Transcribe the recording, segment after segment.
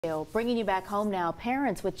Bringing you back home now,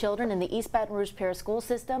 parents with children in the East Baton Rouge Parish School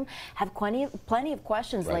System have plenty of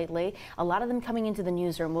questions lately. A lot of them coming into the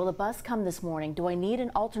newsroom. Will the bus come this morning? Do I need an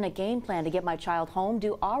alternate game plan to get my child home?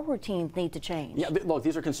 Do our routines need to change? Yeah, look,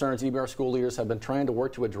 these are concerns EBR school leaders have been trying to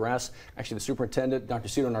work to address. Actually, the superintendent,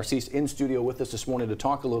 Dr. Narcisse, in studio with us this morning to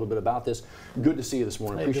talk a little bit about this. Good to see you this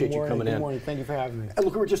morning. Hey, appreciate you coming in. Good morning. Thank you for having me. And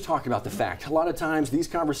look, we were just talking about the fact. A lot of times these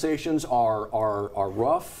conversations are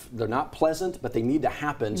rough. They're not pleasant, but they need to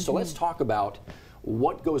happen. So let's talk about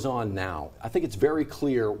what goes on now. I think it's very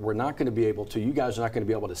clear we're not going to be able to, you guys are not going to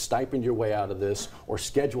be able to stipend your way out of this or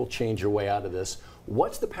schedule change your way out of this.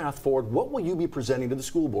 What's the path forward? What will you be presenting to the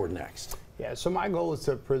school board next? Yeah, so my goal is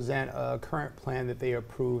to present a current plan that they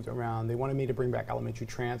approved around, they wanted me to bring back elementary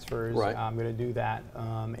transfers. Right. I'm going to do that.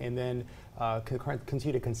 And then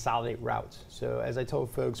continue to consolidate routes. So as I told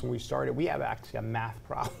folks when we started, we have actually a math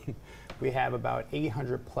problem. We have about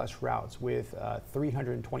 800 plus routes with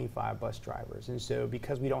 325 bus drivers. And so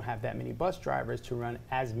because we don't have that many bus drivers to run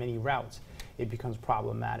as many routes, it becomes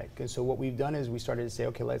problematic. And so what we've done is we started to say,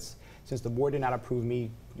 okay, since the board did not approve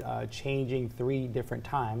me changing 3 different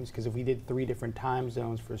times, because if we did 3 different time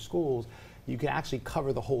zones for schools, you can actually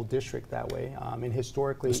cover the whole district that way. And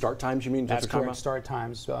historically, the start times, you mean? That's correct, start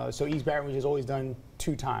times. So East Baton Rouge has always done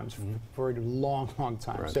 2 times for a long, long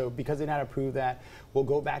time. Right. So because they not approved that, we'll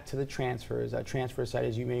go back to the transfers. A transfer site,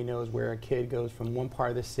 as you may know, is where a kid goes from one part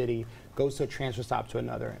of the city, goes to a transfer stop to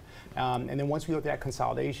another. And then once we look at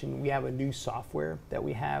consolidation, we have a new software that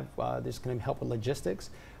we have that's going to help with logistics.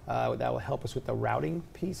 That will help us with the routing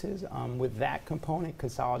pieces. With that component,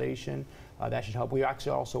 consolidation, that should help. We're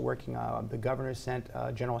actually also working, the governor sent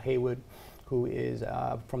General Haywood, who is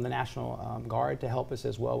from the National Guard, to help us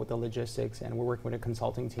as well with the logistics, and we're working with a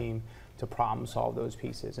consulting team to problem solve those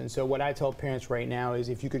pieces. And so what I tell parents right now is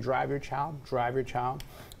if you could drive your child, drive your child.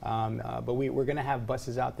 But we're going to have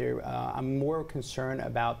buses out there. I'm more concerned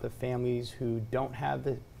about the families who don't have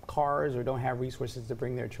the cars or don't have resources to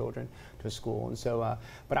bring their children to school. And so,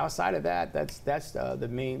 but outside of that, that's the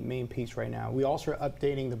main piece right now. We also are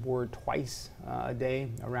updating the board twice a day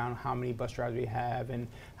around how many bus drivers we have and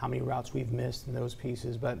how many routes we've missed and those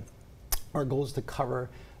pieces. But our goal is to cover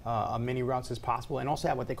as many routes as possible, and also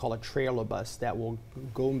have what they call a trailer bus that will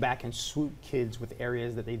go back and swoop kids with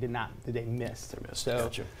areas that they missed. So.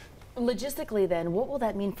 Gotcha. Logistically then, what will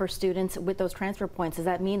that mean for students with those transfer points? Does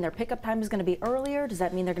that mean their pickup time is going to be earlier? Does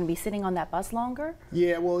that mean they're going to be sitting on that bus longer?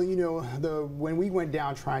 Yeah, well, you know, when we went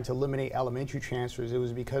down trying to eliminate elementary transfers, it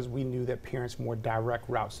was because we knew that parents more direct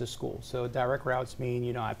routes to school. So direct routes mean,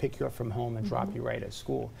 you know, I pick you up from home and drop you right at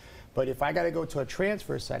school. But if I got to go to a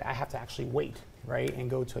transfer site, I have to actually wait, right, and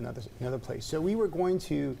go to another place. So we were going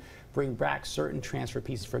to bring back certain transfer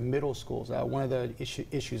pieces for middle schools. One of the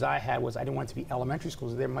issues I had was I didn't want it to be elementary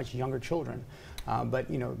schools. They're much younger children. But,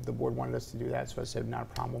 you know, the board wanted us to do that, so I said, not a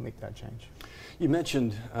problem, we'll make that change. You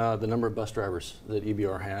mentioned the number of bus drivers that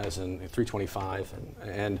EBR has, and 325,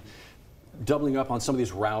 and doubling up on some of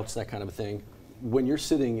these routes, that kind of a thing. When you're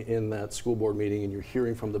sitting in that school board meeting and you're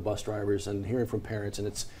hearing from the bus drivers and hearing from parents, and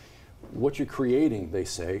it's what you're creating, they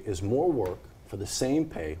say, is more work for the same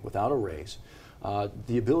pay without a raise.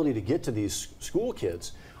 The ability to get to these school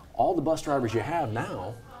kids, all the bus drivers you have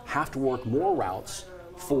now have to work more routes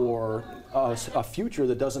for a future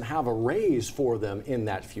that doesn't have a raise for them in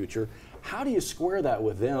that future. How do you square that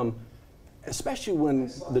with them, especially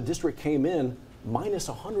when the district came in minus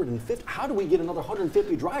 150? How do we get another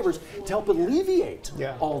 150 drivers to help alleviate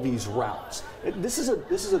all these routes? This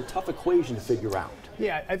is a tough equation to figure out.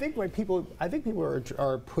 Yeah, I think people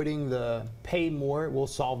are putting the pay more will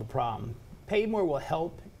solve the problem. Pay more will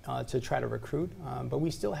help to try to recruit, but we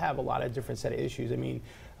still have a lot of different set of issues. I mean,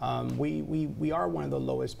 we are one of the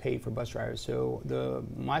lowest paid for bus drivers. So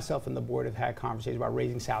myself and the board have had conversations about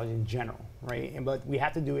raising salaries in general, right? But we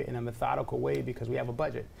have to do it in a methodical way because we have a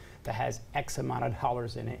budget that has X amount of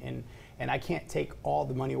dollars in it, and I can't take all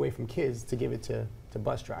the money away from kids to give it to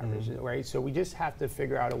bus drivers, right? So we just have to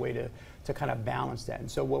figure out a way to kind of balance that. And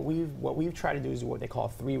so what we've tried to do is what they call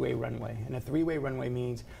a 3-way runway. And a 3-way runway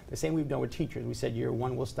means the same we've done with teachers. We said year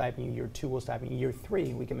 1 will stipend you, year 2 will stipend you, year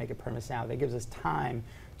 3 we can make a permanent salary. That gives us time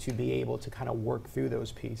to be able to kind of work through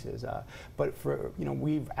those pieces. But for, you know,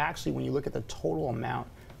 we've actually, when you look at the total amount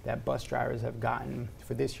that bus drivers have gotten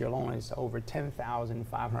for this year alone, is over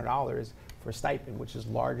 $10,500 for stipend, which is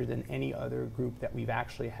larger than any other group that we've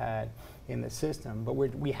actually had in the system. But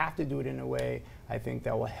we have to do it in a way, I think,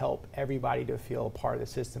 that will help everybody to feel a part of the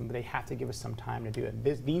system, but they have to give us some time to do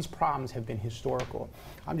it. These problems have been historical.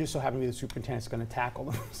 I'm just so happy to be the superintendent that's going to tackle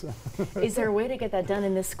them. So. Is there a way to get that done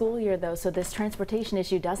in this school year, though, so this transportation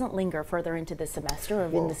issue doesn't linger further into this semester or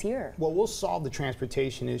in this year? Well, we'll solve the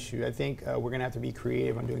transportation issue. I think we're going to have to be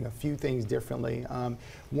creative on doing a few things differently.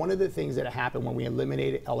 One of the things that happened when we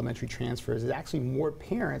eliminated elementary transfers is actually more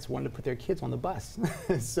parents wanted to put their kids on the bus.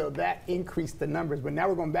 So that increased the numbers. But now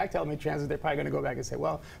we're going back to elementary transfers. They're probably going to go back and say,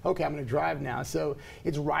 well, okay, I'm going to drive now. So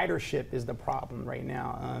it's ridership is the problem right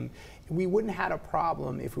now. We wouldn't have had a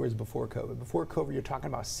problem if it was before COVID. Before COVID, you're talking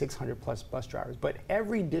about 600 plus bus drivers. But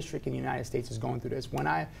every district in the United States is going through this. When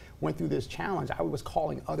I went through this challenge, I was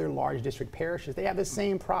calling other large district parishes. They have the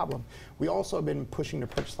same problem. We also have been pushing to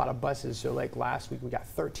purchase a lot of buses. So like last week, we got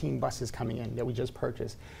 13 buses coming in that we just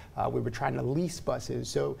purchased. We were trying to lease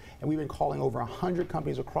buses. And we've been calling over 100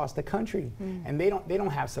 companies across the country, and they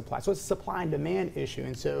don't have supply. So it's a supply and demand issue.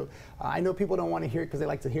 And so I know people don't want to hear it because they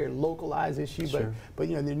like to hear a localized issue, sure. but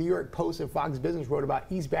you know, the New York Post and Fox Business wrote about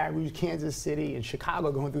East Baton Rouge, Kansas City, and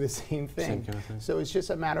Chicago going through the same thing. Same kind of thing. So it's just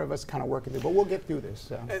a matter of us kind of working through, but we'll get through this.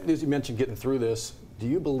 So. As you mentioned getting through this, do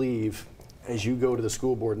you believe as you go to the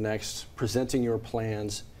school board next, presenting your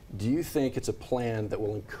plans, do you think it's a plan that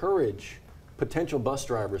will encourage potential bus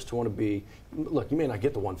drivers to want to be, look, you may not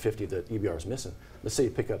get the 150 that EBR is missing. Let's say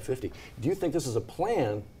you pick up 50. Do you think this is a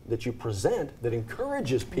plan that you present that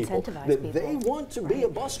encourages people that they want to be a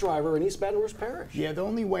bus driver in East Baton Rouge Parish? Yeah, the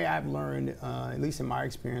only way I've learned, at least in my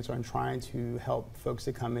experience, on trying to help folks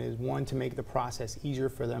to come in is, one, to make the process easier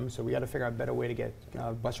for them. So we got to figure out a better way to get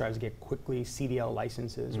bus drivers to get quickly CDL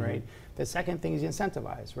licenses, right? The second thing is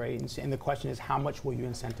incentivize, right? And the question is, how much will you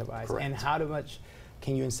incentivize? Correct. And how much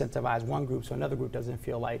can you incentivize one group so another group doesn't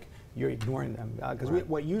feel like you're ignoring them? Because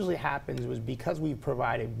what usually happens was, because we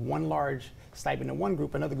provided one large stipend to one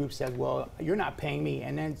group, another group says, well, you're not paying me.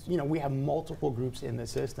 And then, you know, we have multiple groups in the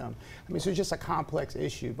system. I mean, so it's just a complex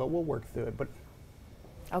issue, but we'll work through it. But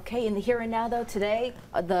okay, in the here and now, though, today,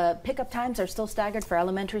 the pickup times are still staggered for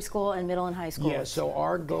elementary school and middle and high school. Yeah, so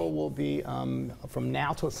our goal will be from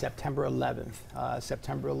now till September 11th.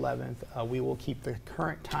 September 11th, we will keep the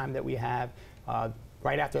current time that we have.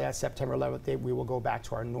 Right after that September 11th date, we will go back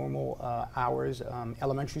to our normal hours.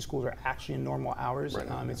 Elementary schools are actually in normal hours. Right.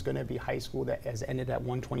 It's going to be high school that has ended at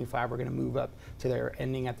 1:25. We're going to move up to their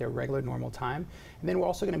ending at their regular normal time. And then we're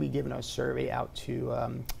also going to be giving a survey out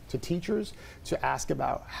to teachers to ask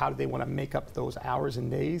about how do they want to make up those hours and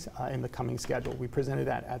days in the coming schedule. We presented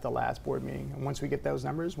that at the last board meeting. And once we get those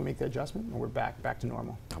numbers, we make the adjustment and we're back to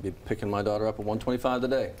normal. I'll be picking my daughter up at 1:25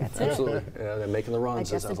 today. That's absolutely. it. Yeah, they're making the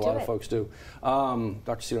runs, as a lot of folks do.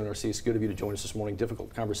 Dr. Narcisse, good of you to join us this morning.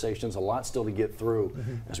 Difficult conversations, a lot still to get through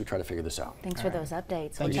as we try to figure this out. Thanks for those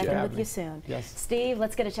updates. We'll Thank check you in with you soon. Yes. Steve,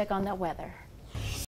 let's get a check on that weather.